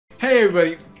Hey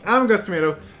everybody, I'm Gus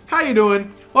Tomato. How you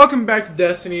doing? Welcome back to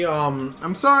Destiny.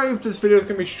 I'm sorry if this video is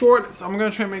gonna be short, so I'm gonna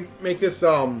try and make this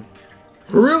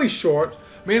really short,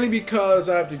 mainly because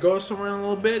I have to go somewhere in a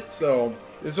little bit. So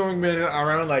it's only been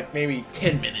around like maybe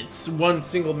 10 minutes. One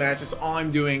single match is all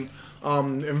I'm doing.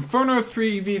 Inferno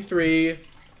 3v3,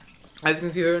 as you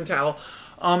can see there in the title.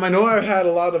 I know I've had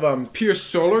a lot of pure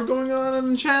solar going on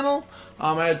the channel.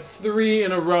 I had 3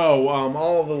 in a row,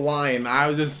 all of the lion. I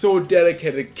was just so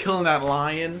dedicated to killing that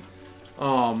lion.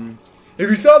 If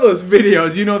you saw those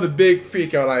videos, you know the big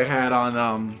freak out I had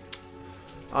on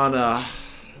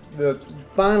the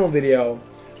final video.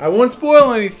 I won't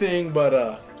spoil anything, but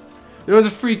there was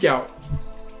a freak out.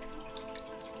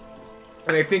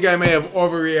 And I think I may have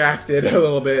overreacted a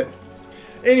little bit.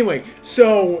 Anyway,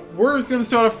 so we're gonna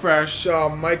start afresh.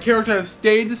 My character has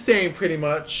stayed the same pretty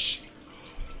much.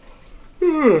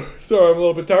 Sorry, I'm a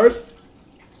little bit tired.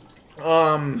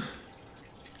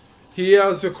 He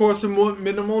has, of course, a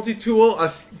multi-tool,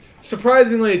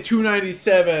 surprisingly a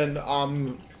 297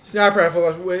 sniper rifle,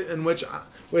 in which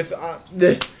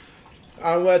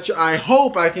I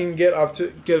hope I can get up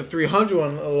to a 300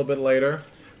 one a little bit later.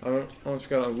 I almost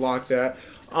gotta unlock that.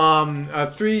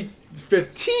 A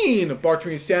 315 Bark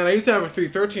Community Stand. I used to have a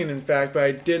 313, in fact, but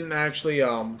I didn't actually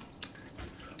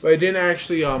upgrade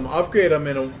them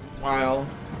in a while.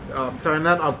 Sorry,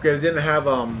 not upgrade. I didn't have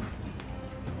I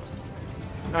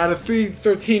had a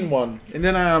 313 one, and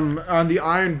then on the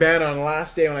Iron Banner on the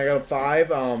last day when I got a 5,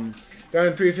 got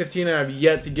a 315, and I've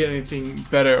yet to get anything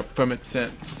better from it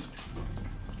since.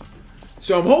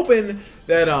 So I'm hoping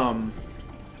that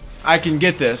I can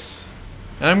get this,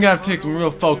 and I'm gonna have to take some real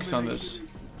focus on this.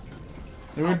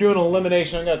 And we're doing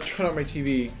elimination. I'm gonna turn up my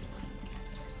TV.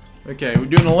 Okay, we're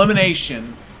doing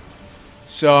elimination.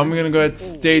 So I'm gonna go ahead and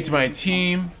stay to my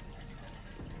team.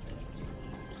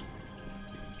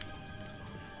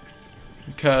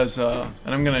 Because, and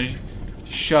I'm gonna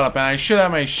shut up, and I should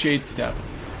have my shade step.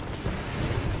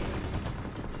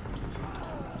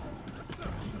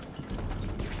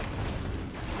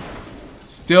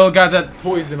 Still got that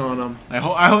poison on him. I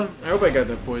hope I got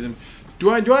that poison. Do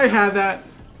I have that?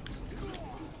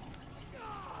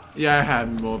 Yeah, I have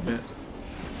a little bit.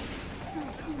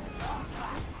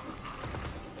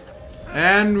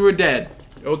 And we're dead.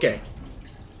 Okay.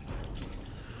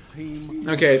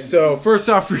 Okay, so first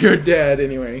off, we're dead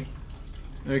anyway.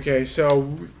 Okay,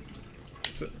 so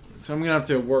I'm gonna have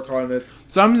to work on this.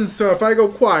 So if I go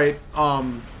quiet,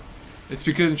 it's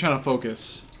because I'm trying to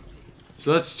focus.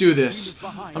 So let's do this.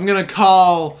 I'm gonna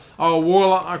call our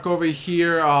warlock over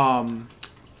here,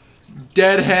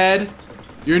 Deadhead.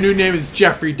 Your new name is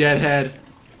Jeffery, Deadhead.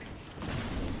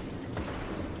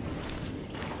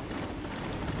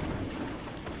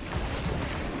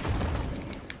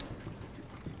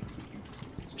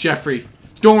 Jeffrey.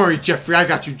 Don't worry, Jeffrey. I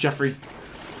got you, Jeffrey.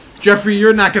 Jeffrey,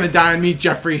 you're not gonna die on me,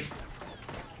 Jeffrey.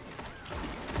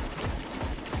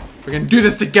 We're gonna do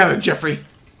this together, Jeffrey.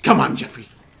 Come on, Jeffrey.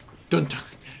 Don't talk.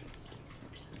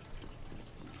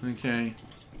 Okay.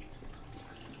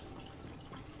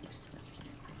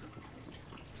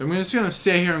 So I'm just gonna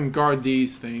stay here and guard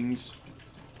these things.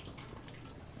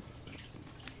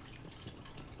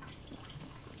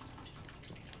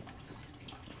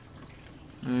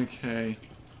 Okay.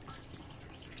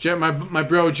 My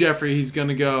bro Jeffrey, he's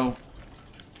gonna go.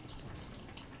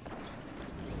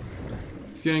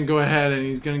 He's gonna go ahead and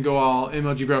he's gonna go all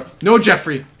MLG bro. No,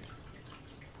 Jeffrey!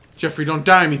 Jeffrey, don't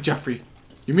die on me, Jeffrey.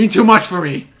 You mean too much for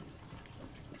me.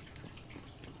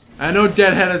 I know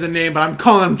Deadhead has a name, but I'm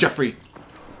calling him Jeffrey.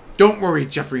 Don't worry,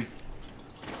 Jeffrey.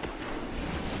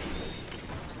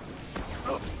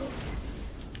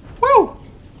 Woo!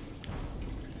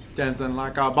 Dancing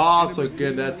like a boss, look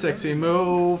at that sexy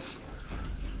move.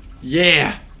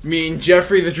 Yeah, me and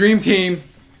Jeffrey, the dream team.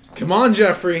 Come on,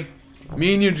 Jeffrey.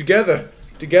 Me and you together.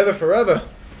 Together forever.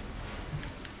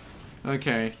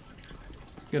 Okay.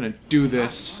 Gonna do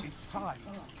this. Gonna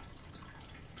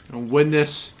win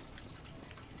this.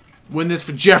 Win this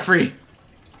for Jeffrey.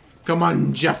 Come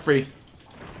on, Jeffrey.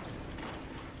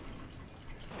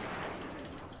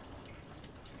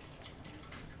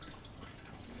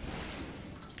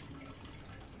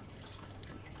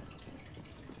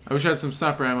 I wish I had some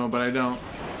sniper ammo, but I don't.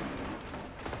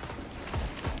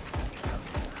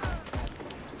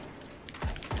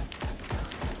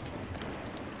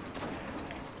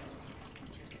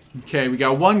 Okay, we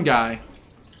got one guy.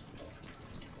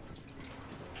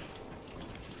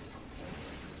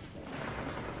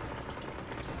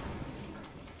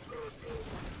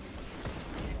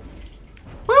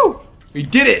 Woo! We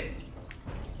did it!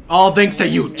 All thanks to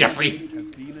you, Jeffrey.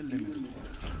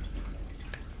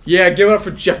 Yeah, give it up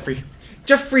for Jeffrey.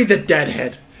 Jeffrey the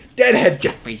Deadhead. Deadhead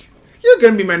Jeffrey. You're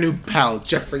gonna be my new pal,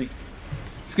 Jeffrey.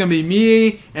 It's gonna be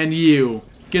me and you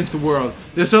against the world.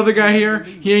 This other guy here,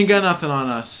 he ain't got nothing on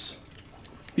us.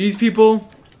 These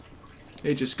people,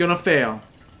 they just gonna fail.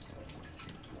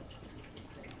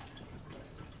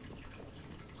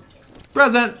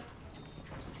 Present.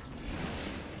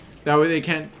 That way they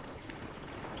can't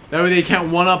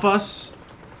one up us.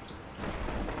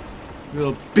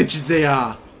 Little bitches they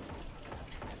are.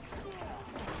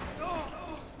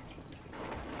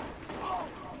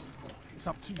 It's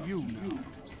up to you now.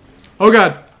 Oh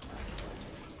god.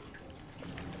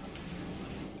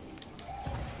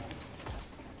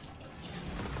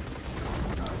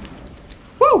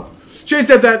 Woo! Shane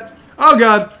said that. Oh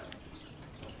god.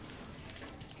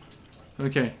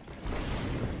 Okay.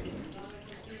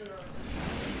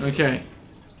 Okay.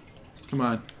 Come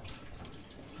on.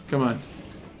 Come on.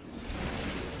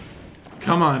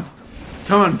 Come on.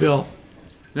 Come on, Bill.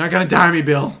 You're not gonna die me,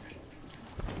 Bill.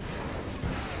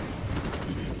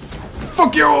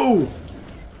 Fuck you!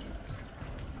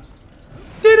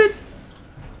 Did it!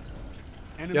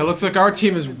 Yeah, looks like our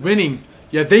team is winning.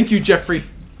 Yeah, thank you, Jeffrey.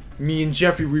 Me and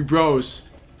Jeffrey, we bros.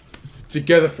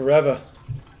 Together forever.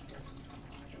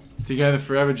 Together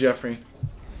forever, Jeffrey.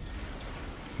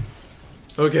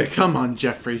 Okay, come on,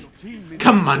 Jeffrey.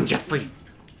 Come on, Jeffrey.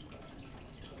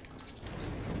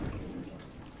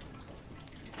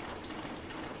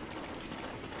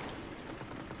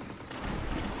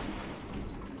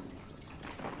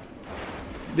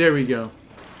 There we go.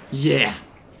 Yeah.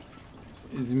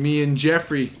 It's me and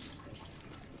Jeffrey.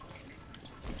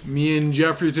 Me and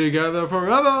Jeffrey together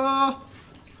forever.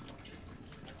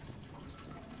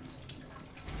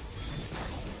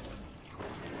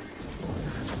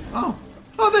 Oh.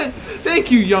 Oh,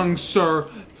 thank you, young sir.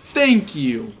 Thank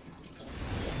you.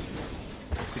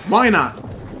 Why not?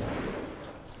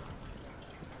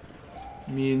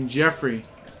 Me and Jeffrey.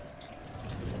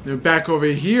 They're back over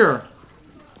here.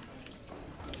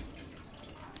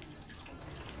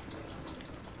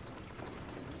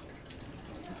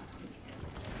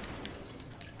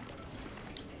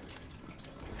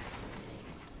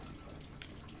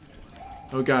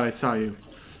 Oh god, I saw you.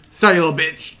 Saw you, little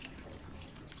bitch.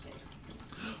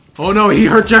 Oh no, he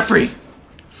hurt Jeffrey.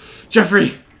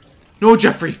 Jeffrey. No,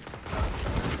 Jeffrey.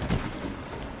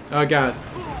 Oh god.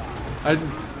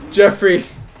 Jeffrey.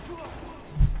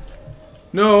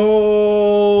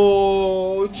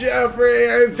 No,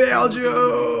 Jeffrey, I failed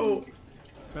you.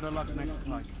 Better luck next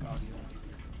time, Guardian.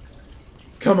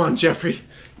 Come on, Jeffrey.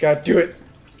 Gotta do it.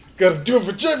 Gotta do it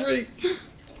for Jeffrey.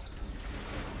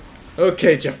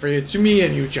 Okay, Jeffrey, it's me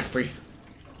and you, Jeffrey.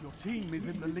 Your team is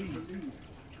in the lead.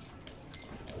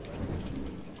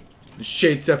 The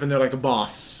Shade's up in there like a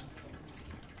boss.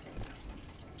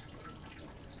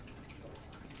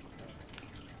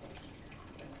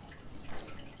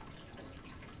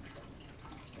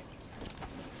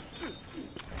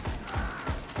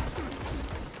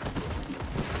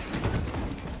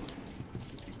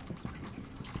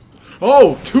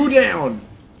 Oh, 2 down.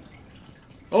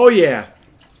 Oh yeah.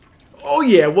 Oh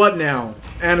yeah, what now?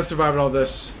 Anna survived all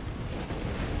this.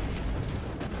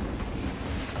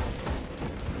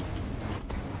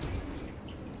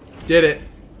 Did it.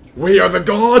 We are the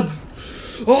gods!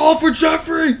 All for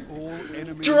Jeffrey!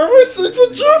 Do everything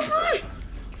for Jeffrey!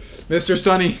 Mr.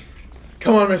 Sunny.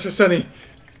 Come on, Mr. Sunny.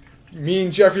 Me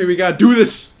and Jeffrey, we gotta do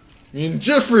this! Me and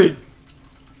Jeffrey!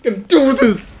 Gonna do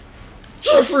this!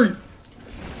 Jeffrey!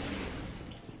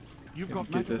 You've got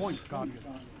match point, Guardian.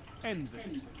 End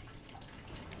this.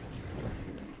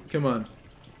 Come on.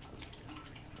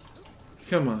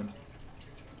 Come on.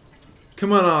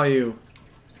 Come on, all you.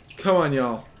 Come on,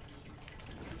 y'all.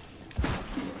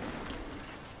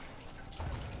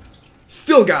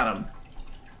 Still got him.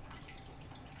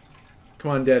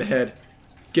 Come on, Deadhead.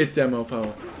 Get them,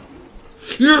 Mopo.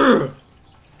 Yeah!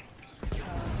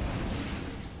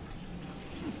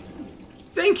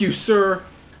 Thank you, sir.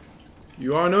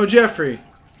 You are no Jeffrey,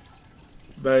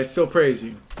 but I still praise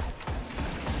you.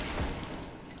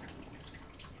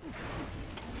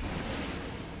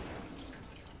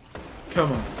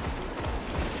 Come on.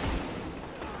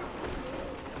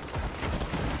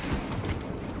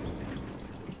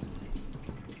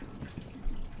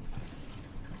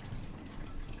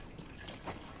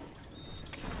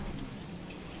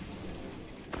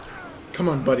 Come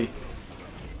on, buddy.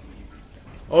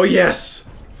 Oh, yes.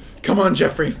 Come on,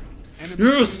 Jeffrey.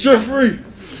 Yes, Jeffrey.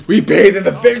 We bathe in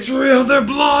the victory of their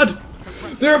blood.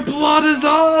 Their blood is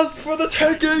ours for the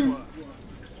taking.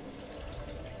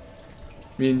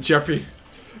 Me and Jeffrey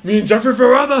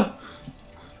forever.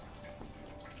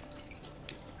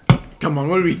 Come on,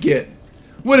 what do we get?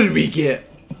 What did we get?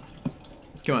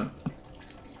 Come on.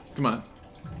 Come on.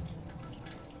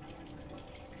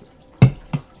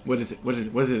 What is it? What is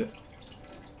it? What is it?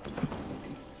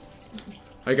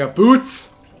 I got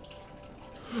boots!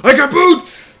 I got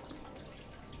boots!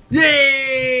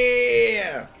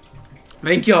 Yeah!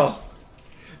 Thank y'all.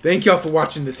 Thank y'all for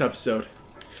watching this episode.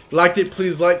 If you liked it,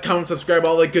 please like, comment, subscribe,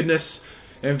 all that goodness.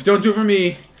 And if you don't do it for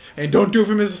me, and don't do it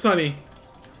for Mr. Sunny,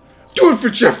 do it for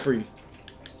Jeffrey.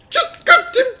 Just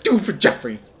got to do it for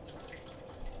Jeffrey.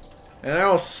 And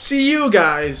I'll see you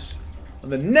guys on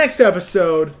the next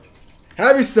episode.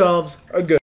 Have yourselves a good